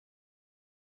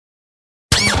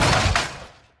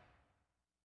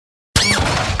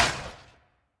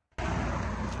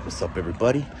What's up,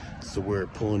 everybody? So we're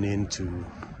pulling into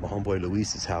my homeboy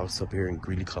Luis's house up here in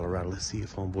Greeley, Colorado. Let's see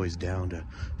if homeboy's down to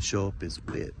show up his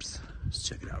whips. Let's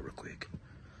check it out real quick.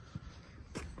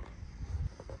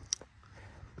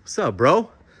 What's up,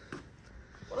 bro?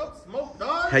 What up, Smoke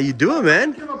Dog? How you doing,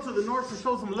 man? Came up to the north to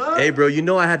show some love. Hey, bro, you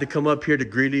know I had to come up here to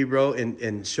Greeley, bro,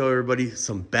 and show everybody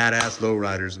some badass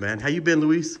lowriders, man. How you been,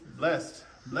 Luis? Blessed.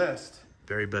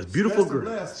 Very blessed. Beautiful. Stress and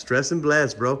blessed. Stress and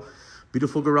blessed, bro.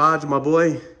 Beautiful garage, my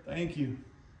boy. Thank you.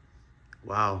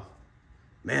 Wow.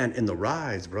 Man, and the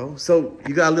rides, bro. So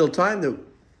you got a little time that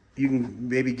you can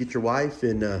maybe get your wife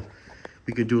and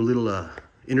we could do a little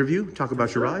interview, talk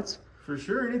about your rides? For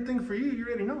sure. Anything for you, you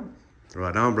already know.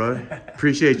 Right on, bro.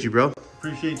 Appreciate you, bro.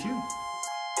 Appreciate you.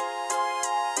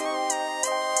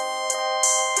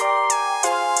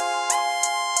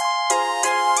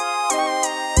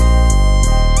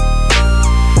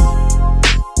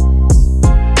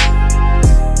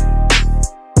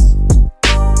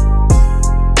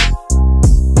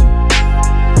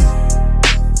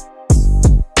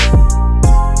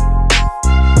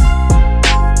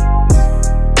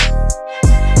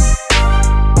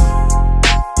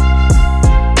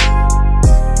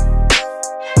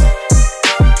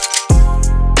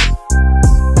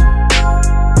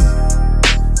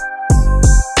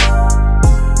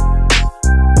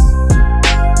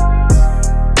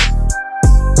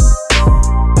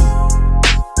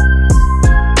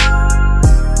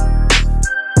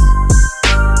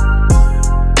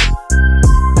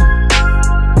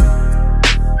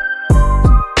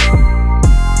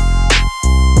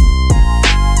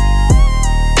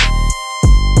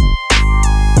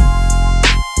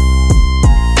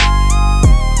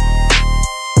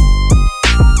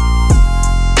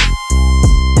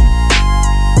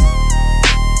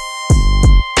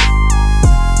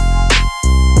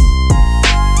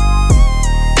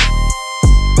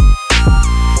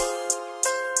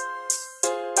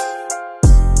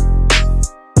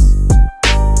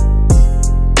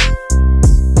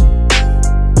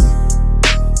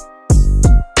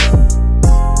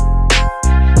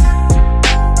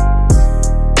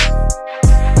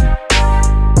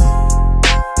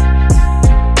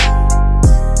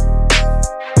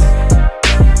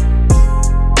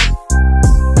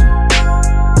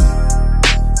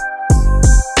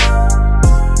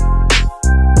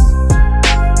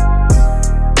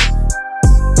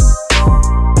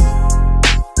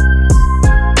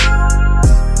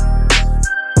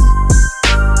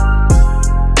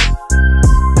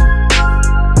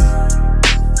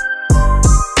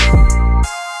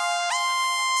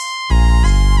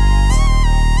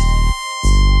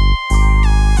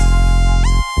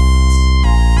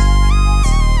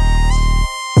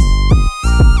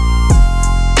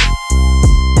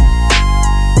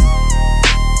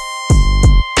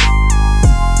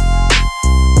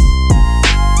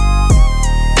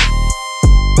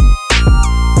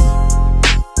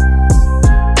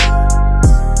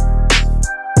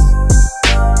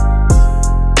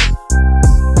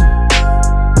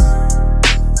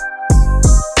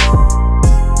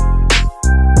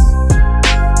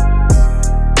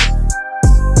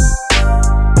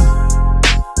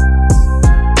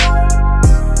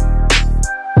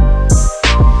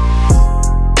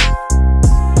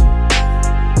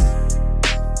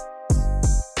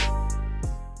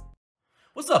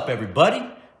 What's up, everybody?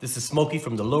 This is Smokey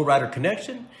from the Lowrider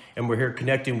Connection, and we're here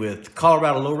connecting with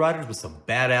Colorado lowriders with some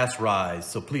badass rides.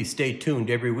 So please stay tuned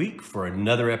every week for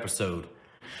another episode.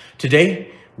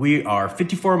 Today, we are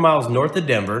 54 miles north of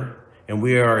Denver, and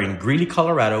we are in Greeley,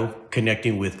 Colorado,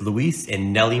 connecting with Luis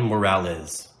and Nelly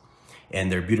Morales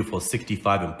and their beautiful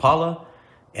 65 Impala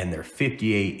and their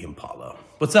 58 Impala.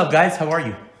 What's up, guys? How are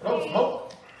you? What up,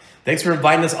 Smoke? Thanks for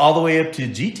inviting us all the way up to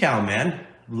G-Town, man.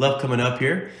 Love coming up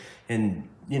here and,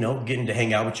 you know, getting to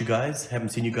hang out with you guys. Haven't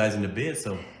seen you guys in a bit,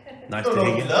 so nice to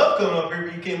hang out. Love coming up here,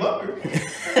 but you came up here.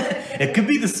 It could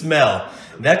be the smell.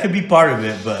 That could be part of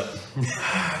it, but...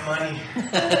 Money.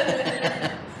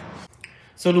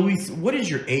 So, Luis, what is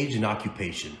your age and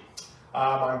occupation?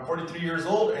 I'm 43 years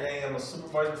old, and I am a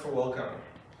supervisor for Will County.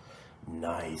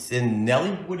 Nice. And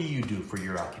Nelly, what do you do for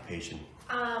your occupation?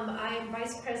 I'm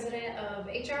vice president of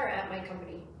HR at my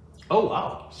company. Oh,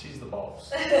 wow. She's the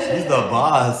boss. She's the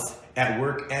boss at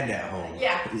work and at home.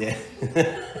 Yeah.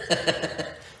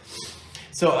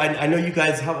 So I know you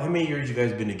guys, how many years you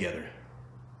guys been together?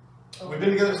 We've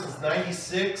been together since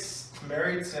 '96,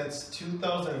 married since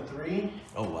 2003.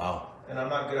 Oh, wow. And I'm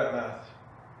not good at math.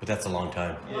 But that's a long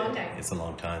time. Yeah. Long time. It's a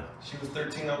long time. She was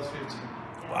 13, I was 15.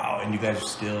 Yeah. Wow, and you guys are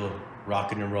still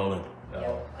rocking and rolling.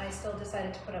 Yep. I still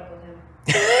decided to put up with him.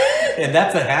 And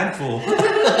that's a handful.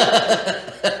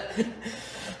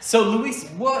 So, Luis,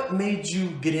 what made you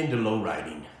get into low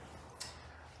riding?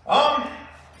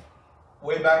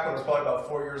 Way back when I was probably about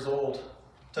 4 years old,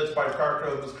 touched by a car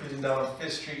club, was cruising down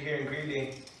 5th Street here in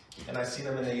Greeley, and I seen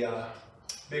him in a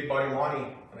big body Monty,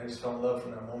 and I just fell in love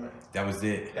from that moment. That was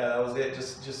it. Yeah, that was it.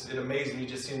 Just it amazed me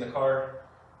just seeing the car,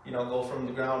 you know, go from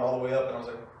the ground all the way up, and I was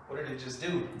like, what did it just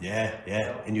do? Yeah.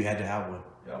 Yep. And you had to have one.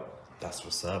 Yep. That's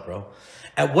what's up, bro.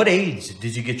 At what age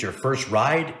did you get your first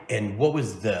ride, and what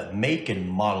was the make and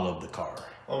model of the car?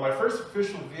 Well, my first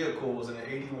official vehicle was an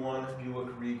 '81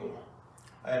 Buick Regal,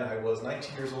 and I was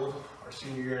 19 years old, our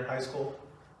senior year in high school.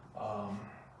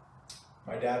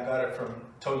 My dad got it from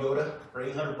Toyota for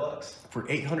 $800. For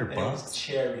 $800 And it was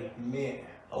cherry, mint,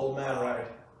 old man ride.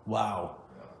 Wow.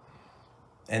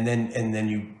 Yeah. And then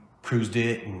you cruised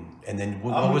it, and then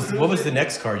what was the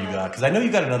next car you got? Because I know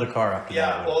you got another car after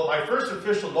that. Yeah, well, my first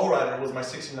official lowrider was my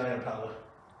 '69 Impala.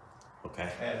 Okay.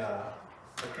 And I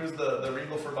cruised the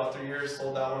Regal for about 3 years,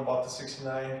 sold that one, bought the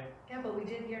 '69. Yeah, but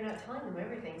you're not telling them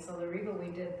everything. So the Regal, we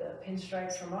did the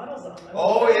pinstripes for models on.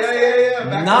 Oh, yeah.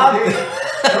 Back in the day.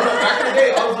 Back in the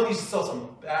day, all of them used to sell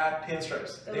some bad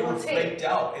pinstripes. They were flaked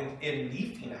out in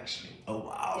leafing, actually. Oh,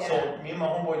 wow. Yeah. So me and my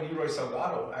homeboy Leroy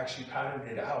Salgado actually patterned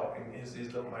it out, and his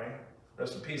little, my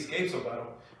rest in peace, Gabe Salgado.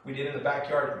 We did it in the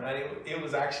backyard, man. It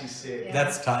was actually sick. Yeah.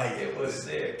 That's tight. It was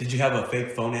sick. Did you have a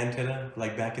fake phone antenna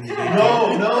like back in the day?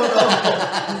 No.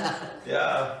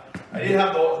 Yeah, I didn't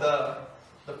have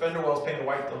the fender wells painted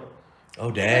white though. Oh,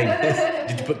 dang.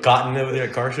 Did you put cotton over there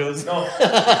at car shows? No.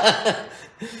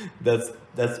 That's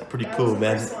pretty That cool, was the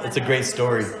man. first one. It's a That great was the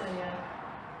story. first one, yeah.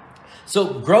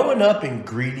 So, growing up in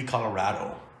Greeley,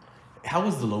 Colorado, how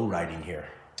was the low riding here?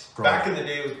 Back in the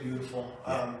day, it was beautiful.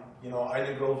 Yeah. You know,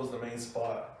 Island Grove was the main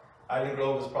spot. Island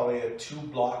Grove was probably a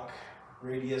 2-block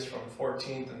radius from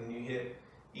 14th, and then you hit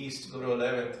east to go to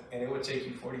 11th, and it would take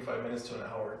you 45 minutes to an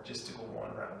hour just to go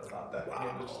one round about that. Wow. And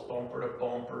it was just bumper to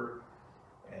bumper,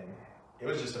 and it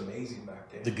was just amazing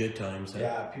back then. The good times, huh?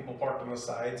 Yeah, people parked on the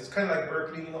sides. It's kind of like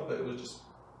Berkeley, you know, but it was just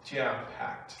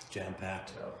jam-packed.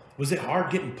 Jam-packed. You know. Was it hard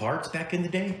getting parts back in the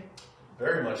day?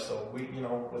 Very much so. We, you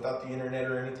know, without the internet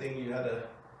or anything, you had to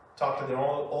talk to the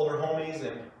older homies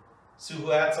and see who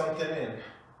had something, and if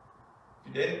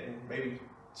you did, and maybe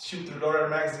shoot through Lowrider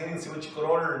magazine and see what you could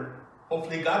order, and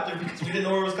hopefully it got there because we didn't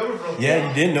know where it was coming from. Yeah,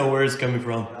 you didn't know where it's coming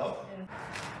from. Yep.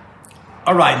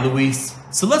 All right, Luis.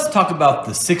 So let's talk about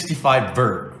the 65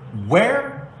 Vert.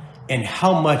 Where and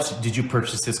how much did you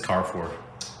purchase this car for?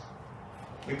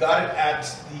 We got it at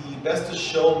the Best of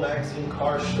Show magazine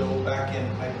car show back in,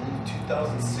 I believe,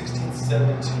 2016,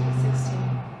 17.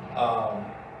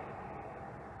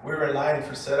 We were in line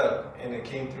for setup, and it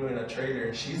came through in a trailer,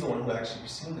 and she's the one who actually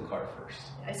seen the car first.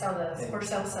 I saw the for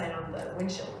sale sign on the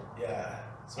windshield. Yeah.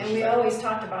 So And she's we like, always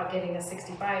talked about getting a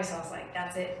 65, so I was like,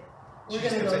 that's it. she We're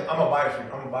just gonna kept go. saying, I'm gonna buy it for you,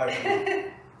 I'm gonna buy it for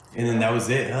you. And then that was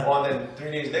it, huh? Well, and then 3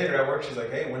 days later at work, she's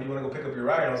like, hey, when do you want to go pick up your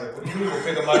ride? And I was like, what do you mean go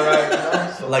pick up my ride? You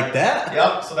know? So, Like that?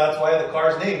 yep, so that's why the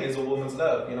car's name is A Woman's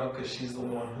Love, you know, because she's the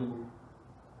one who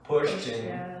pushed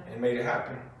and made it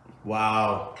happen.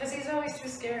 Wow. Because he's always too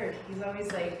scared. He's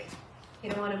always like, he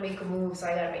don't want to make a move, so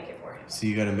I gotta make it for him. So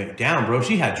you gotta make down, bro.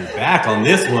 She had your back on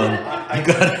this one. I'm You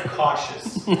got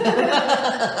cautious.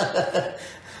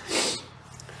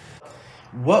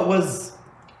 What was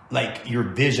like your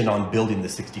vision on building the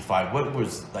 65? What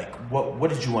was like what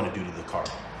did you want to do to the car?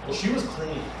 Well, she was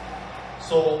clean,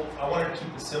 so I wanted to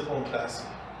keep it simple and classy.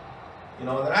 You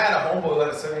know, and then I had a homeboy who had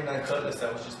a 79 Cutlass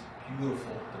that was just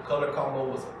beautiful. The color combo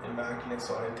was immaculate,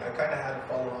 so I kind of had to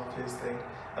follow off his thing.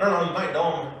 I don't know, you might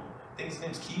know him. I think his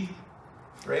name's Keith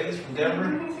Reyes from Denver.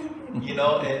 You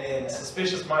know, and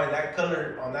suspicious mind, that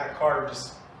color on that car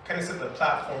just kind of set the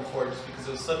platform for it, just because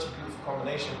it was such a beautiful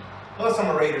combination. Plus, I'm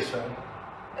a Raiders fan,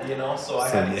 you know, so I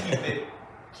had to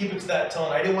keep it to that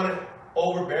tone. I didn't want it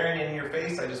overbearing in your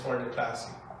face. I just wanted it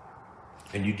classy.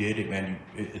 And you did it, man.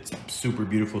 It's super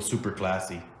beautiful, super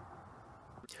classy.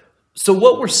 So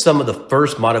what were some of the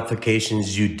first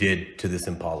modifications you did to this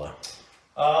Impala?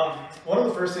 One of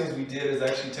the first things we did is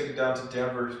actually took it down to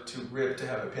Denver to Rip to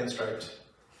have it pinstriped.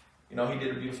 You know, he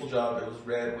did a beautiful job. It was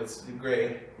red with the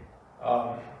gray.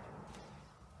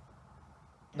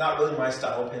 Not really my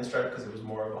style of pinstripe because it was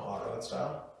more of a hot rod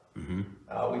style. Mm-hmm.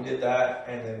 We did that,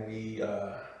 and then we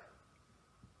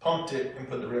pumped it and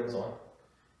put the rims on.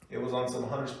 It was on some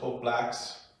 100-spoke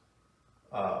blacks,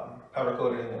 powder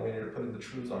coated, and then we ended up putting the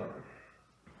trues on it.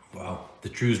 Wow, the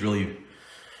trues really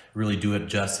do it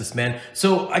justice, man.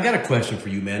 So I got a question for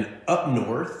you, man. Up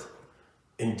north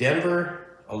in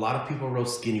Denver, a lot of people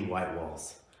roast skinny white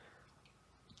walls.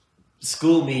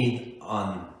 School me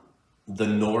on the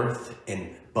north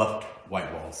and buffed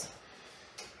white walls.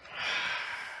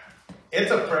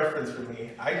 it's a preference for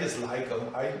me. I just like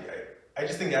them. I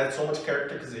just think it adds so much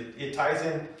character because it ties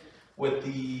in with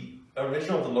the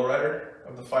original of the Lowrider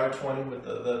of the 520 with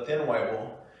the thin white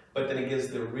wall, but then it gives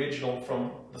the original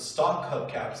from the stock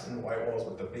hubcaps and white walls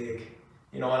with the big,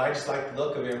 and I just like the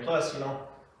look of it. And plus, I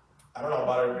don't know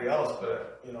about everybody else,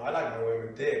 but I like my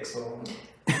women thick, so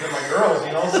they're my girls,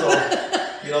 so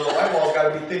the white wall's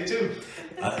got to be thick too.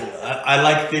 I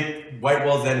like thick white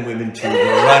walls and women too.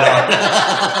 Right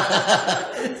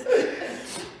on.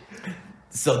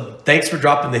 So thanks for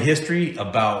dropping the history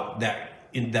about that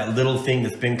little thing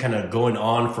that's been kind of going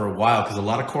on for a while, because a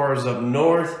lot of cars up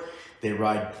north, they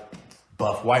ride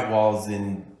buff white walls,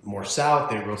 and more south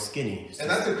they're real skinny. And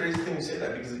that's a crazy thing to say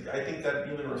that, because I think that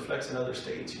even reflects in other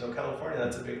states. California,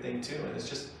 that's a big thing too, and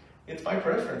it's my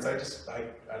preference. I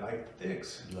like the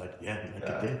thicks. You like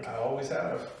the thick. I always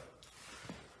have.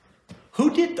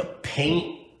 Who did the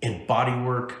paint and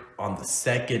bodywork on the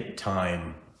second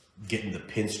time getting the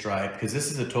pinstripe? Because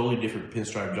this is a totally different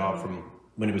pinstripe job from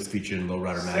when it was featured in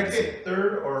Lowrider magazine. Second,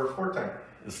 third, or fourth time?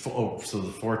 So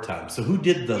the fourth time. So who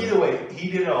did the... Either way, he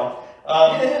did it all.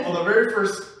 Well, the very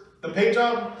first, the paint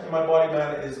job and my body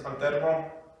man is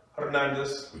Antonio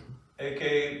Hernandez,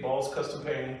 aka Balls Custom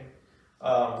Painting.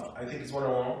 I think he's one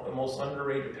of the most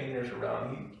underrated painters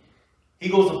around. He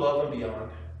goes above and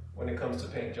beyond when it comes to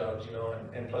paint jobs,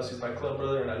 and plus he's my club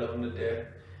brother and I love him to death.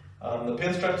 The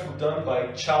pinstripes were done by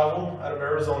Chavo out of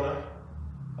Arizona.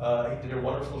 He did a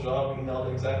wonderful job. He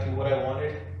nailed exactly what I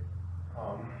wanted.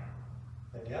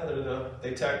 And yeah,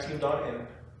 they tag teamed on and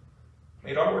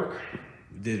made artwork.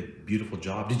 You did a beautiful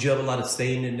job. Did you have a lot of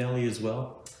saying in Nelly as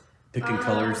well? Picking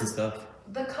colors and stuff?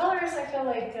 The colors, I feel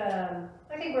like,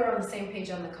 I think we're on the same page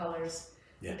on the colors.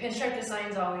 Yeah. The pinstripe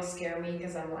designs always scare me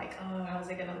because I'm like, oh, how's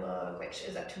it gonna look? Like,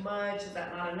 is that too much? Is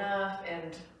that not enough?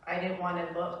 And I didn't want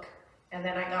to look. And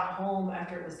then I got home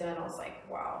after it was done. I was like,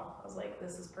 wow. I was like,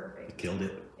 this is perfect. You killed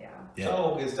it. Yeah.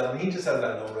 Chavo gets done. He just has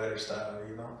that Lowrider style,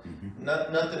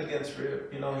 Nothing against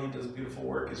Rip. He does beautiful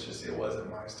work. It's just it wasn't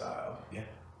my style. Yeah.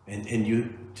 And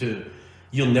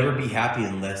you'll never be happy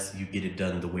unless you get it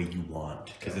done the way you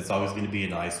want, because it's always going to be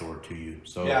an eyesore to you.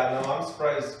 So yeah, no, I'm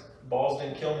surprised Balls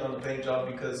didn't kill me on the paint job,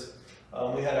 because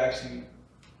we had actually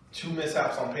 2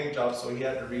 mishaps on paint jobs, so he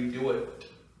had to redo it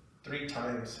 3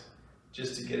 times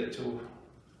just to get it to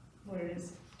What it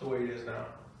is. the way it is now.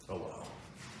 Oh wow.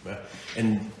 Yeah.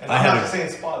 And I I'm had not the same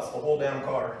spots, the whole damn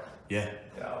car. Yeah.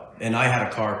 Yeah. And I had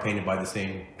a car painted by the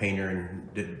same painter, and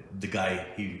the guy,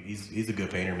 he's a good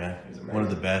painter, man. One of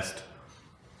the best.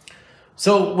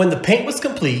 So when the paint was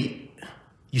complete,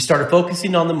 you started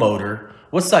focusing on the motor.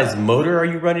 What size motor are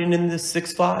you running in this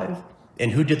 6.5?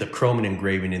 And who did the chrome and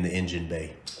engraving in the engine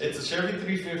bay? It's a Chevy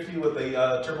 350 with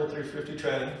a turbo 350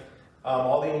 tranny.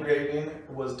 All the engraving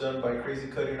was done by Crazy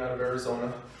Cutting out of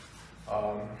Arizona.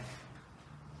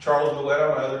 Charles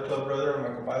Valletta, my other club brother and my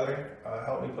compadre,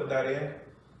 helped me put that in.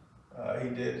 He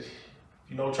did. If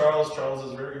you know Charles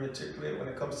is very meticulous when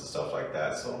it comes to stuff like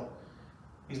that, so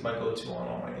he's my go-to on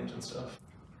all my engine stuff.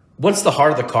 Once the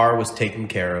heart of the car was taken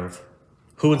care of,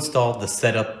 who installed the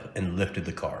setup and lifted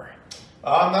the car?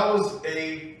 That was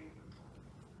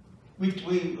we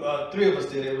 3 of us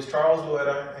did it. It was Charles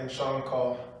Valletta and Sean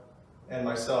Call and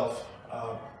myself.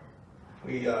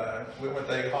 We went with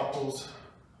a Hopples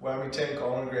Whammy tank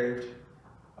all engraved.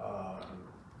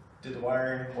 Did the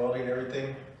wiring, welding,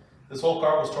 everything. This whole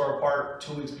car was tore apart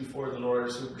 2 weeks before the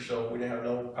Lowrider Super Show. We didn't have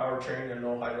no powertrain and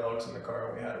no hydraulics in the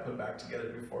car. We had to put it back together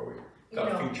before we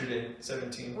got featured in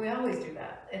 17. We always do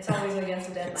that. It's always against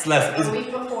the deadline. It's a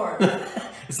week before.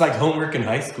 It's like homework in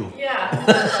high school.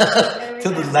 Yeah. To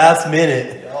the last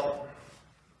minute. Yep.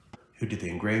 Who did the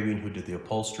engraving? Who did the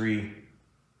upholstery?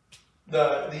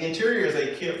 The interior is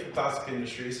a kit from Classic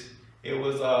Industries. It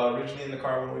was originally in the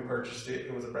car when we purchased it.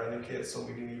 It was a brand new kit, so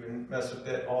we didn't even mess with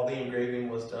it. All the engraving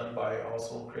was done by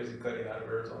also Crazy Cutting out of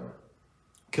Arizona.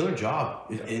 Killer job.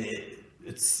 Yeah.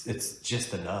 It's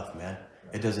just enough, man.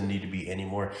 It doesn't need to be any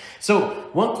more. So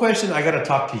one question I got to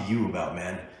talk to you about,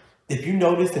 man. If you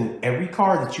notice in every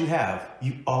car that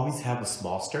you always have a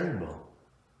small steering wheel.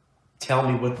 Tell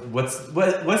me what's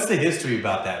the history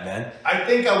about that, man? I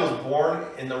think I was born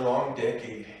in the wrong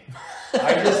decade.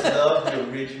 I just love the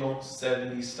original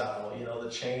 70s style, the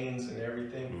chains and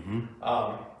everything.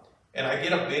 Mm-hmm. And I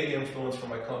get a big influence from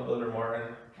my club builder,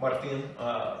 Martin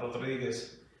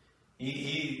Rodriguez.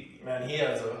 He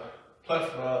has a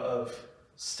plethora of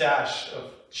stash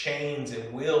of chains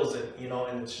and wheels,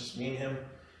 and it's just me and him.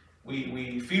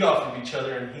 We feed off of each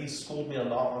other, and he schooled me a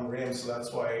lot on rims, so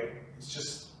that's why it's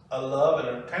just a love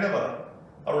and a kind of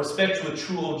a respect to a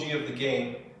true OG of the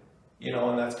game,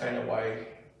 and that's kind of why.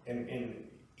 And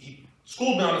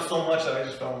schooled me on it so much that I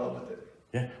just fell in love with it.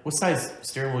 Yeah. What size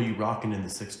steering wheel you rocking in the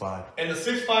 6.5? And the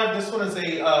 6.5, this one is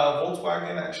a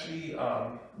Volkswagen, actually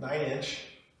 9-inch.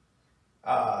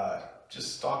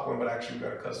 Just stock one, but actually we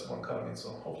got a custom one coming, so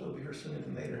hopefully it'll be here sooner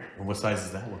than later. And what size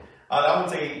is that one? That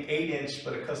one's a 8-inch,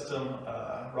 but a custom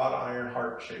wrought iron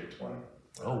heart-shaped one.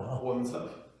 Oh, wow. Woman's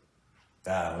love.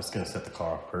 It's going to set the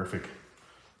car up perfect.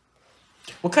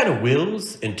 What kind of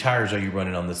wheels and tires are you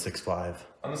running on the 6.5?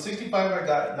 On the 65, I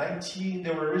got 19,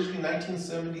 they were originally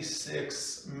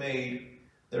 1976 made.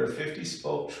 They're 50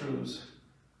 spoke trues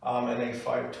and a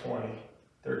 520,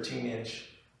 13-inch.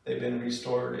 They've been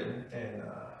restored and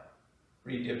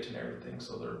re-dipped and everything,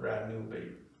 so they're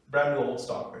brand new old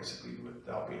stock basically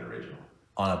without being original.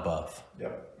 On a buff.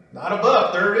 Yep. Not a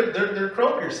buff, they're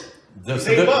croakers. These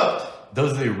ain't buffed.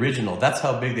 Those are the original. That's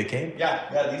how big they came?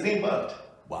 Yeah, these ain't buffed.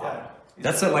 Wow. Yeah.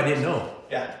 That's something I didn't know.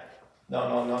 Yeah.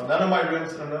 No. None of my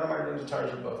rims and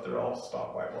tires are buffed. They're all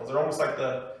stock white walls. They're almost like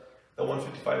the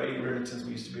 155/80 Remingtons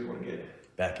we used to be able to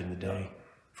get. Back in the day.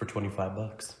 For $25.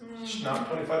 Not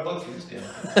 $25 for this deal.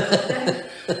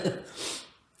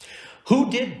 Who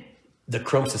did the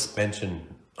chrome suspension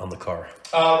on the car?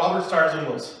 Robert's Tires and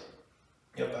Wheels.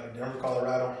 Yep, out of Denver,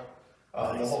 Colorado.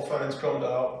 Nice. The whole front end's chromed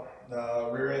out. The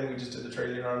rear end, we just did the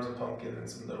trailing arms and pumpkin and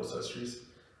some little accessories.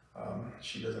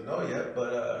 She doesn't know yet,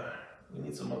 but we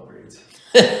need some upgrades.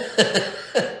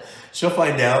 She'll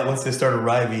find out once they start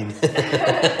arriving.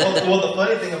 well, the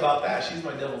funny thing about that, she's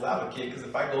my devil's advocate, because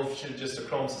if I go for just a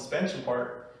chrome suspension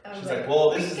part, she's like,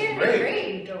 well, this is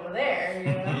great over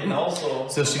there. You know,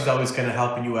 so she's always kind of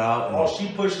helping you out. Oh, she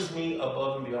pushes me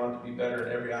above and beyond to be better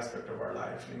in every aspect of our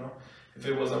life, you know. If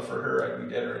it wasn't for her, I'd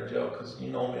be dead or in jail, because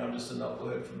you know me, I'm just a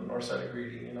knucklehead from the north side of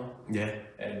Greedy, you know. Yeah.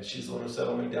 And she's the one who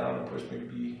settled me down and pushed me to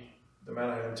be the man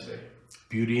I am today.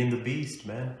 Beauty and the Beast,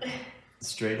 man.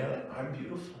 Straight up. I'm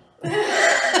beautiful.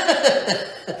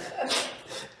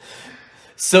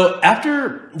 So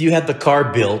after you had the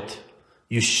car built,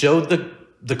 you showed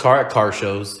the car at car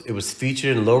shows. It was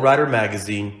featured in Lowrider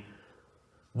magazine.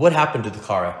 What happened to the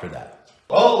car after that?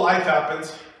 Well, life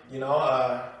happens, you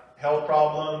know, health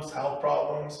problems,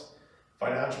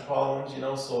 financial problems, you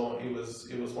know, so it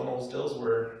was one of those deals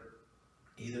where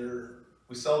either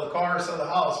we sell the car or sell the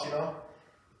house, you know.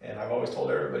 And I've always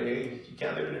told everybody, hey, you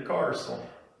can't live in your car. So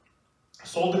I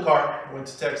sold the car, went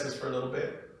to Texas for a little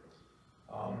bit.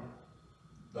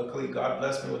 Luckily, God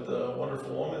blessed me with a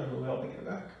wonderful woman who helped me get it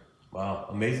back. Wow,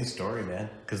 amazing story, man.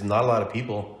 Because not a lot of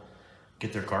people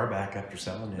get their car back after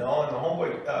selling it. No, and the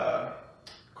homeboy,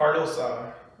 Carlos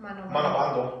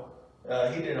Manabando,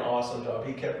 he did an awesome job.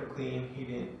 He kept her clean. He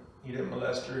didn't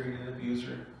molest her. He didn't abuse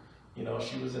her. You know,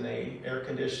 she was in a air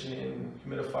conditioning,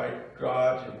 humidified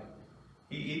garage, and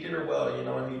he did her well, you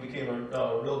know, and he became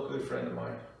a real good friend of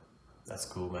mine. That's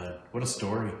cool, man. What a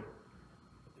story.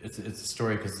 It's a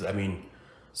story because, I mean,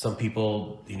 some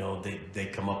people, you know, they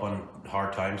come up on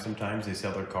hard times sometimes. They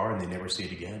sell their car and they never see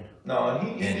it again. No, and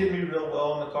he did me real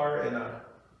well in the car. And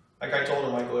like I told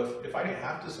him, I go, if I didn't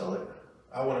have to sell it,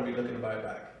 I want to be looking to buy it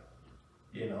back.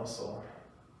 You know, so.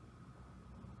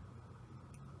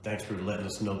 Thanks for letting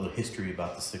us know the history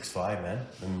about the 6.5, man.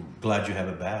 I'm glad you have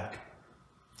it back.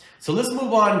 So let's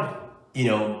move on. You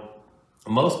know,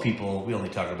 most people, we only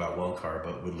talk about one car,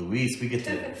 but with Luis, we get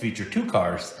to feature two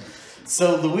cars.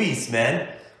 So Luis,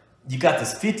 man, you got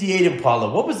this 58 Impala.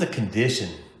 What was the condition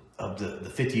of the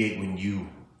 58 when you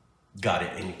got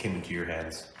it and it came into your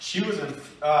hands? She was in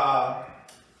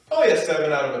probably a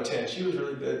 7 out of a 10. She was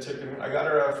really good. I got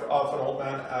her off an old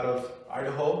man out of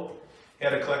Idaho. He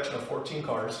had a collection of 14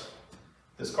 cars.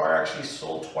 This car actually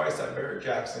sold twice at Vert,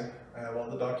 Jackson. I have all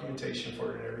the documentation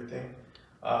for it and everything.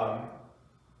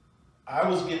 I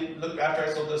was after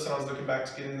I sold this, and I was looking back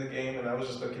to get in the game, and I was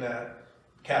just looking at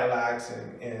Cadillacs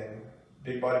and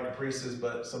big body Caprices,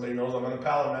 but somebody knows I'm an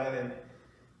Impala man, and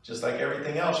just like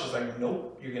everything else, she's like,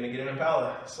 nope, you're gonna get an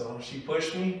Impala. So she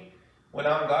pushed me, went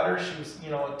out and got her. She was, you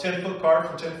know, a 10-foot car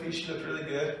from 10 feet. She looked really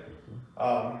good.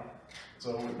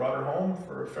 So we brought her home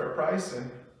for a fair price, and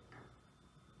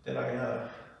then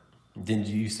Then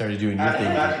you started doing your thing.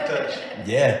 Magic touch.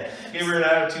 Yeah. Gave her an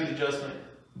attitude adjustment.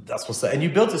 That's what's up. And you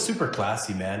built it super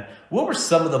classy, man. What were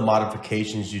some of the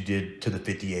modifications you did to the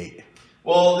 58?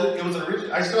 Well, it was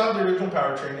I still have the original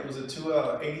powertrain. It was a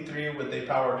 283 with a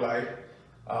power glide.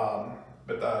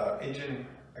 But the engine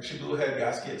actually blew a head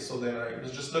gasket. So then I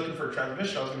was just looking for a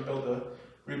transmission. I was going to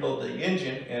rebuild the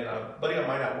engine. And a buddy of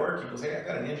mine at work, he goes, hey, I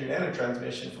got an engine and a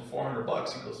transmission for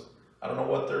 $400. He goes, I don't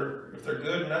know if they're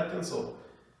good or nothing. So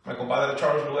I'm like, go buy that at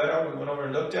Charles Ruleta. We went over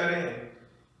and looked at it. And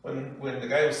when the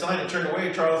guy was selling it turned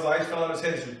away, Charles' eyes fell out of his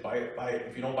head. He said, buy it, buy it.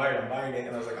 If you don't buy it, I'm buying it.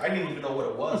 And I was like, I didn't even know what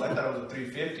it was. I thought it was a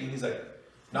 350. And he's like,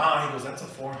 nah. He goes, that's a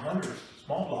 400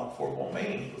 small block 4-bolt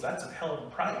main. He goes, that's a hell of a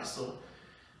price. So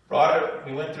brought it.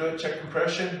 We went through it, checked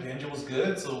compression. The engine was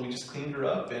good, so we just cleaned her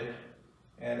up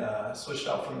and switched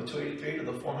out from the 283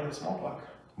 to the 400 small block.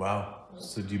 Wow.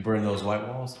 So do you burn those white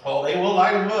walls? Oh, they will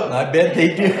light them up. I bet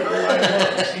they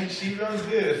do. She runs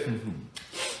good.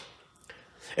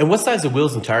 And what size of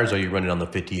wheels and tires are you running on the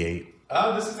 58?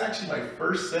 This is actually my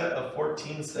first set of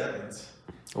 14.7s.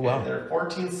 Oh, wow. And they're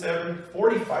 14.7,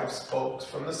 45 spokes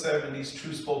from the 70s,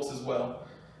 true spokes as well,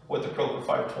 with the Croker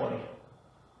 520.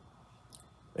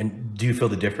 And do you feel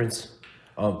the difference?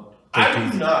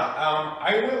 I do not.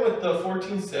 I went with the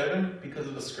 14.7 because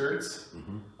of the skirts.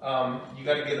 You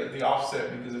got to get the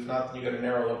offset because if not, then you got to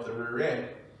narrow up the rear end.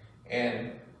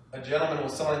 And a gentleman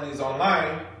was selling these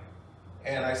online,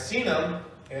 and I seen them,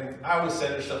 and I was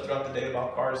sending her stuff throughout the day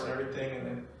about cars and everything. And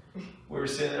then we were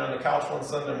sitting on the couch one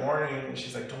Sunday morning, and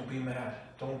she's like, "Don't be mad,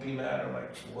 don't be mad." I'm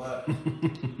like, "What?"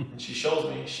 And she shows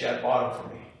me she had bought them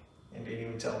for me. And didn't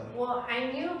even tell me. Well,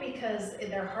 I knew because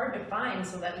they're hard to find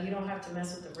so that you don't have to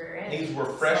mess with the rear end. These were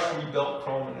fresh, rebuilt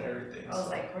chrome and everything. I was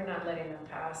like, we're not letting them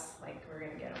pass. Like, we're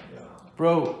going to get them. Yeah.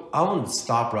 Bro, I want to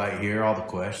stop right here, all the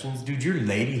questions. Dude, your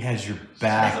lady has your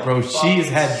back, bro. She's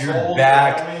had your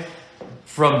back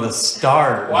from the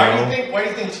start, why bro. do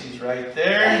you think she's right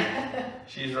there?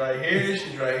 She's right here,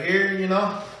 she's right here, you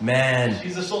know? Man.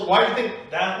 She's a soul. Why do you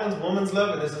think that one's woman's love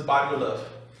and this is body love?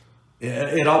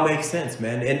 It all makes sense,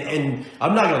 man. And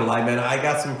I'm not gonna lie, man. I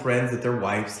got some friends that their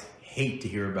wives hate to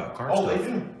hear about car stuff. Oh, they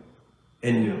do.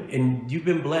 And you've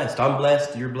been blessed. I'm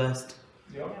blessed. You're blessed.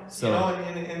 Yep. So, you know,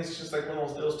 and it's just like one of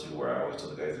those deals too, where I always tell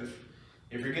the guys,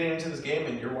 if you're getting into this game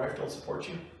and your wife don't support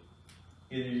you,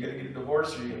 either you're gonna get a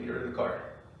divorce or you're gonna get rid of the car.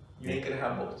 You ain't gonna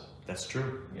have both. That's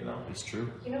true. You know, it's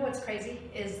true. You know what's crazy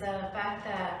is the fact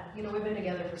that, you know, we've been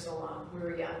together for so long. We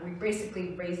were young. We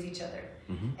basically raised each other.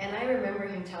 And I remember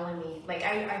him telling me, like,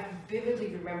 I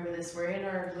vividly remember this. We're in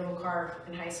our little car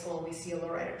in high school and we see a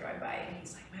lowrider drive by, and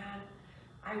he's like, man,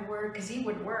 I work, because he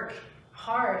would work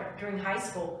hard during high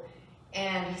school.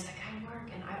 And he's like, I work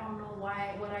and I don't know what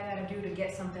I gotta do to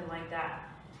get something like that.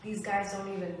 These guys don't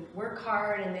even work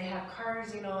hard and they have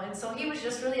cars, you know. And so he was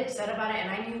just really upset about it, and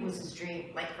I knew it was his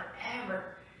dream, like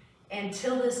forever. And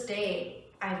till this day,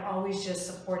 I've always just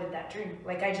supported that dream.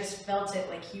 Like, I just felt it,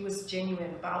 like he was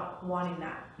genuine about wanting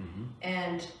that.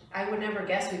 And I would never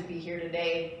guess we'd be here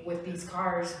today with these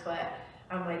cars, but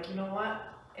I'm like, you know what?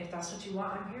 If that's what you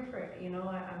want, I'm here for it. You know,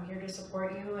 I'm here to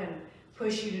support you and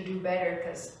push you to do better,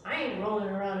 because I ain't rolling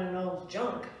around in no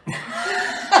junk.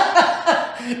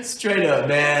 Straight up,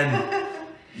 man.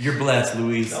 You're blessed,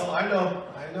 Luis. No, I know.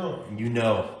 You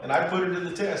know. And I put her to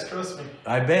the test, trust me.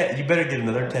 I bet. You better get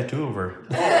another tattoo of her.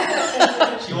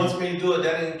 She wants me to do a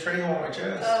Danny Trejo on my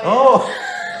chest. Oh.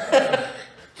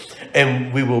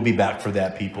 And we will be back for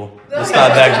that, people. Let's stop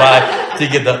back by to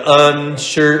get the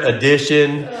unshirt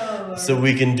edition so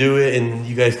we can do it and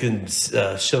you guys can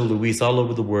show Luis all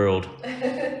over the world.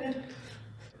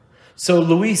 So,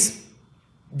 Luis,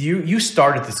 you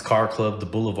started this car club, the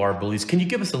Boulevard Bullies. Can you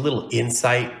give us a little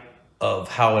insight of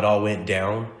how it all went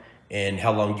down and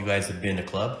how long you guys have been a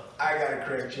club? I gotta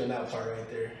correct you on that part right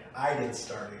there. I didn't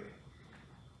start it.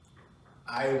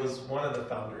 I was one of the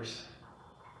founders.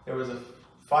 There was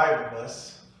 5 of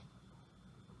us,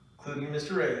 including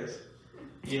Mr. Reyes,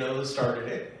 you know, who started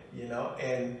it, you know,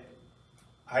 and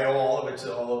I owe all of it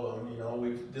to all of them. You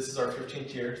know, this is our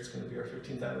 15th year. It's going to be our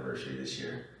 15th anniversary this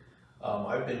year.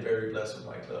 I've been very blessed with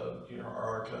my club, you know,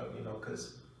 our club, you know,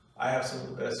 because I have some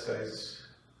of the best guys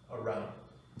around.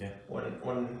 Yeah.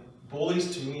 When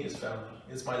Bullies to me is family.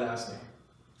 It's my last name.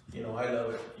 You know, I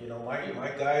love it. You know,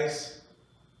 my guys,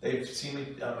 they've seen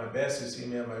me at my best, they've seen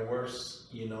me at my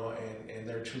worst, you know, and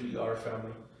they're truly our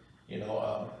family. You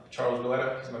know, Charles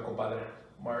Lowrider, he's my compadre.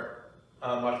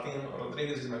 Martin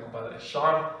Rodriguez, he's my compadre.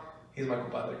 Sean, he's my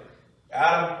compadre.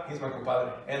 Adam, he's my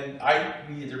compadre. And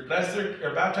we either bless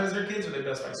or baptize their kids or they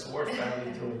bless my sword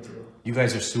family through and through. You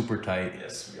guys are super tight.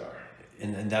 Yes, we are.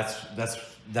 And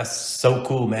that's so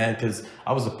cool, man, because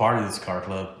I was a part of this car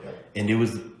club. Yep. And it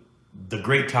was the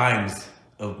great times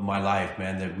of my life,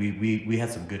 man, that we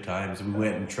had some good times. We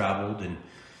went and traveled and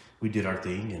we did our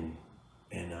thing,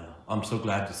 and I'm so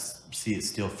glad to see it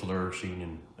still flourishing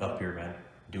and up here, man,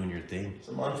 doing your thing.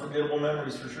 Some unforgettable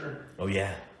memories for sure. Oh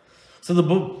yeah. So the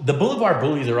Boulevard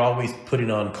Bullies are always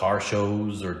putting on car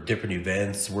shows or different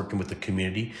events, working with the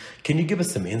community. Can you give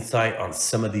us some insight on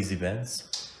some of these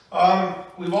events?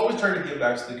 We've always tried to give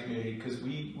back to the community because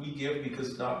we give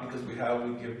not because we have,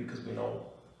 we give because we know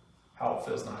how it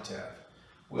feels not to have.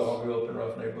 we all grew up in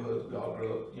rough neighborhoods. We all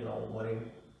grew up, you know,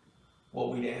 wanting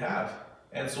what we didn't have.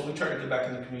 And so we try to get back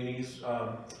in the communities.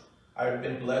 I've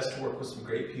been blessed to work with some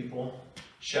great people.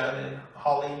 Shannon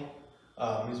Holly,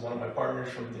 he's one of my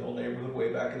partners from the old neighborhood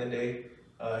way back in the day.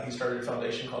 He started a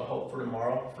foundation called Hope for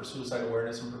Tomorrow for suicide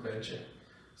awareness and prevention.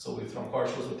 So we've thrown car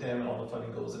shows with him, and all the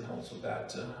funding goes and helps with that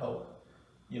to help,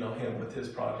 you know, him with his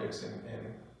projects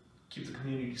and keep the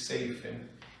community safe and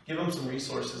give them some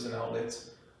resources and outlets.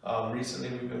 Recently,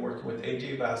 we've been working with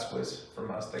AJ Vasquez from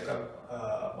Azteca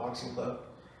Boxing Club,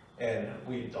 and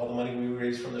all the money we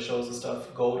raise from the shows and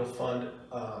stuff go to fund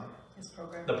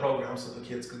the program so the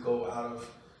kids could go out of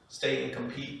state and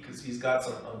compete, because he's got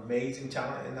some amazing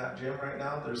talent in that gym right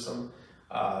now. There's some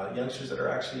youngsters that are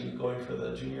actually going for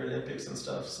the Junior Olympics and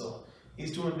stuff, so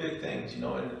he's doing big things, you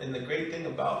know. And the great thing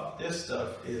about this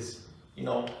stuff is, you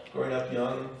know, growing up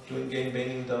young, doing gang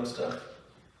banging, dumb stuff,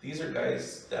 these are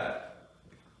guys that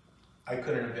I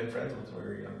couldn't have been friends with when we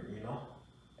were younger, you know.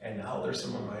 And now they're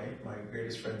some of my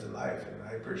greatest friends in life, and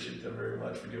I appreciate them very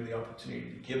much for giving the opportunity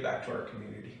to give back to our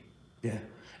community. Yeah,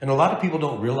 and a lot of people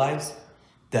don't realize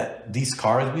that these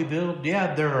cars we build,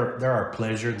 yeah, they're our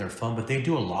pleasure and they're fun, but they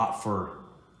do a lot for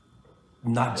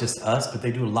not just us, but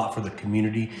they do a lot for the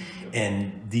community.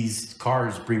 And these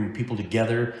cars bring people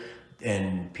together,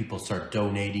 and people start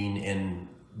donating, and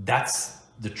that's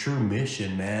the true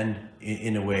mission, man,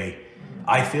 in a way.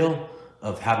 I feel,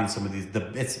 of having some of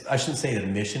these, I shouldn't say the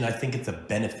mission, I think it's a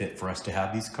benefit for us to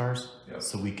have these cars,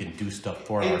 so we can do stuff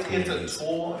for our communities. It's a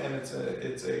tool, and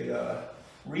it's a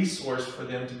resource for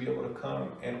them to be able to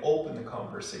come and open the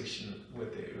conversation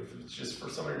with it. If it's just for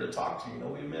somebody to talk to, you know,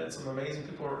 we've met some amazing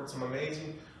people, heard some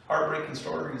amazing, heartbreaking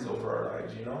stories over our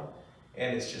lives, you know,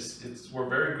 and we're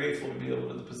very grateful to be able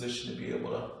to the position to be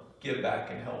able to give back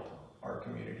and help our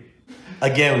community.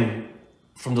 Again,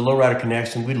 from the Lowrider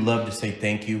Connection, we'd love to say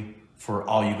thank you for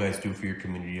all you guys do for your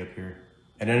community up here.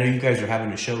 And I know you guys are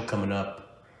having a show coming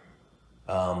up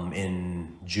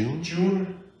in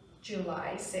June?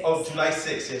 July 6th. Oh, July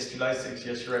 6th, yes, July 6th,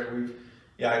 yes, you're right.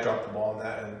 I dropped the ball on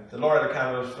that. And the Lowrider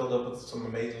calendar was filled up with some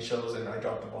amazing shows, and I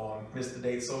dropped the ball and missed the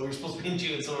date. So we were supposed to be in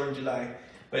June, so we're in July.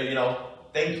 But, you know,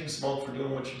 thank you, Smoke, for doing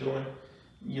what you're doing.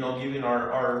 You know, giving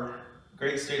our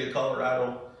great state of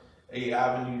Colorado a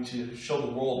avenue to show the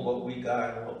world what we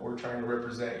got and what we're trying to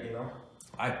represent, you know.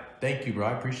 I thank you, bro.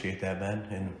 I appreciate that, man.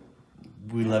 And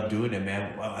we love doing it,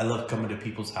 man. I love coming to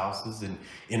people's houses and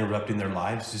interrupting their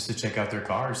lives just to check out their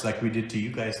cars like we did to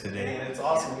you guys today. And it's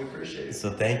awesome. We appreciate it. So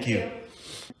thank you.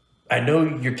 I know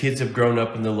your kids have grown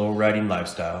up in the low riding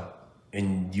lifestyle,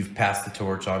 and you've passed the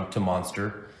torch on to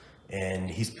Monster, and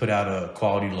he's put out a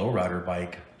quality lowrider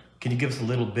bike. Can you give us a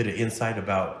little bit of insight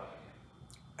about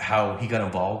how he got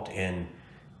involved and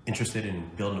interested in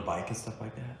building a bike and stuff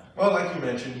like that? Well, like you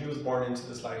mentioned, he was born into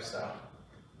this lifestyle.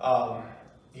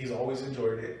 He's always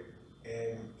enjoyed it,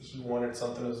 and he wanted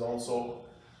something of his own. So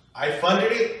I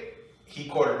funded it, he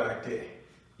quarterbacked it,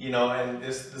 you know. And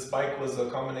this bike was a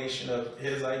combination of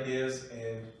his ideas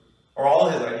or all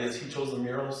his ideas. He chose the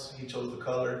murals, he chose the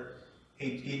color,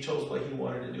 he chose what he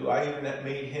wanted to do. I even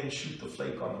made him shoot the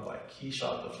flake on the bike. He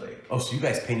shot the flake. Oh, so you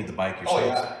guys painted the bike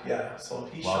yourselves? Oh yeah. So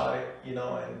he shot it, you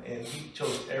know, and he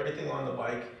chose everything on the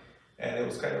bike. And it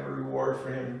was kind of a reward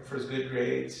for him for his good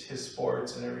grades, his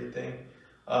sports, and everything.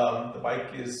 The bike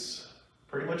is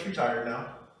pretty much retired now.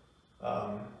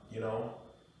 You know,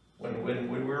 when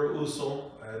we were at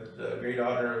Uso, I had the great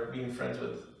honor of being friends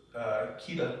with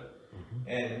Kita.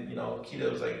 And, you know,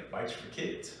 Kita was like, bikes for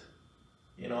kids.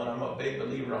 You know, and I'm a big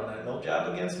believer on that. No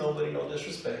jab against nobody, no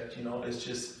disrespect. You know, it's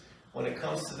just, when it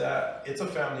comes to that, it's a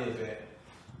family event.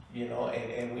 You know,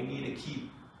 and we need to keep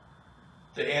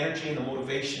the energy and the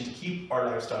motivation to keep our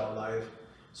lifestyle alive.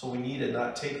 So we need to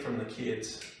not take from the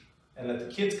kids and let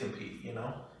the kids compete, you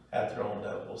know, at their own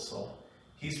level. So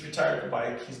he's retired the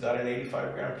bike. He's got an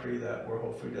 85 Grand Prix that we're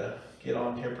hopefully to get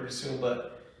on here pretty soon.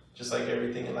 But just like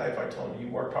everything in life, I told him, you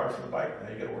worked hard for the bike, now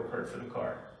you gotta work hard for the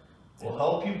car. We'll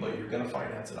help you, but you're gonna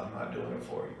finance it. I'm not doing it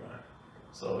for you, man.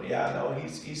 So yeah, no,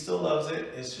 he still loves it.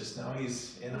 It's just now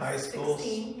he's in high school,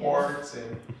 16, sports,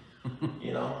 and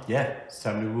you know. Yeah, it's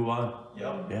time to move on.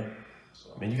 Yep. Yeah. So,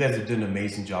 man, you guys have done an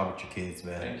amazing job with your kids,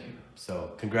 man. Thank you.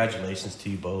 So congratulations to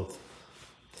you both.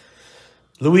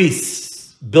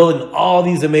 Luis, building all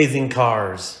these amazing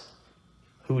cars,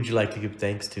 who would you like to give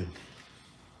thanks to?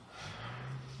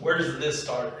 Where does this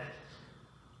start?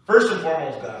 First and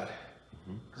foremost, God.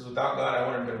 Because without God, I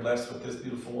wouldn't have been blessed with this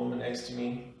beautiful woman next to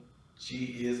me.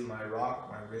 She is my rock,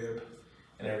 my rib,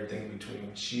 and everything in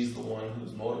between. She's the one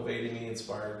who's motivated me,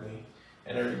 inspired me,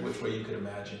 and every which way you could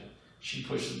imagine. She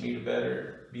pushes me to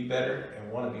be better,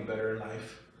 and want to be better in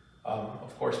life.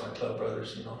 Of course, my club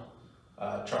brothers, you know,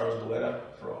 Charles Duetta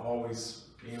for always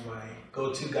being my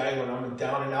go-to guy when I'm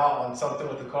down and out on something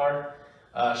with the car.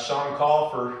 Sean Call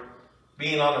for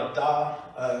being on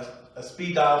a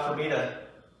speed dial for me to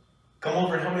come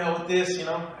over and help me out with this, you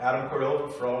know. Adam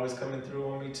Cordova for always coming through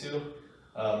on me too.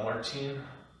 Martin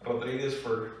Rodriguez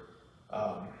for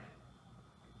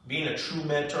being a true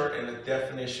mentor and a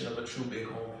definition of a true big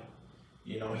homie.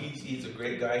 You know, he's a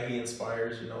great guy. He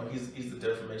inspires. You know, he's the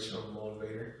definition of a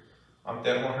motivator.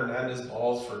 Telmo Hernandez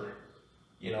Balls for,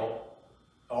 you know,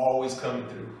 always coming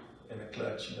through in the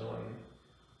clutch. You know, and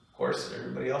of course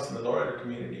everybody else in the Lowrider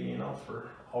community. You know, for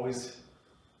always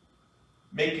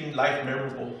making life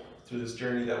memorable through this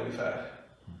journey that we've had.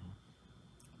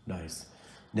 Nice.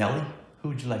 Nelly, who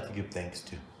would you like to give thanks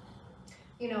to?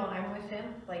 You know, I'm with him,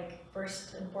 like,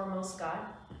 first and foremost, God.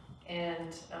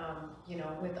 And, you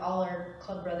know, with all our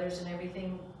club brothers and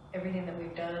everything that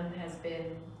we've done has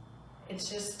been, it's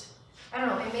just, I don't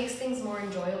know, it makes things more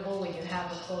enjoyable when you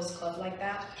have a close club like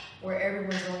that, where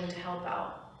everyone's willing to help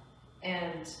out.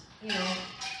 And, you know,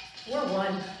 we're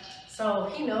one.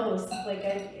 So he knows, like,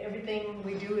 everything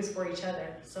we do is for each other.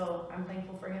 So I'm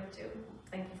thankful for him too.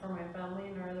 Thankful for my family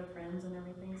and our other friends and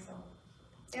everything. So,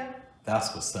 yeah.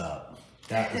 That's what's up.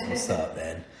 That is what's up,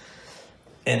 man.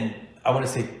 And I want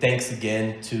to say thanks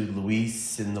again to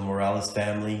Luis and the Morales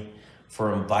family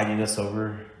for inviting us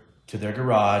over to their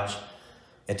garage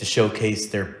and to showcase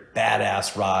their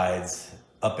badass rides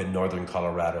up in northern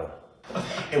Colorado.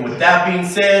 And with that being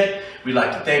said, we'd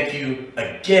like to thank you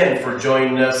again for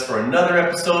joining us for another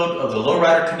episode of the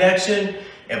Lowrider Connection.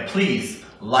 And please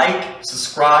like,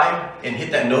 subscribe, and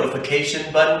hit that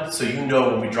notification button so you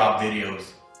know when we drop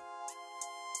videos.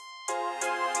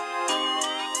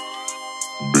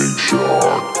 Big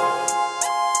shot.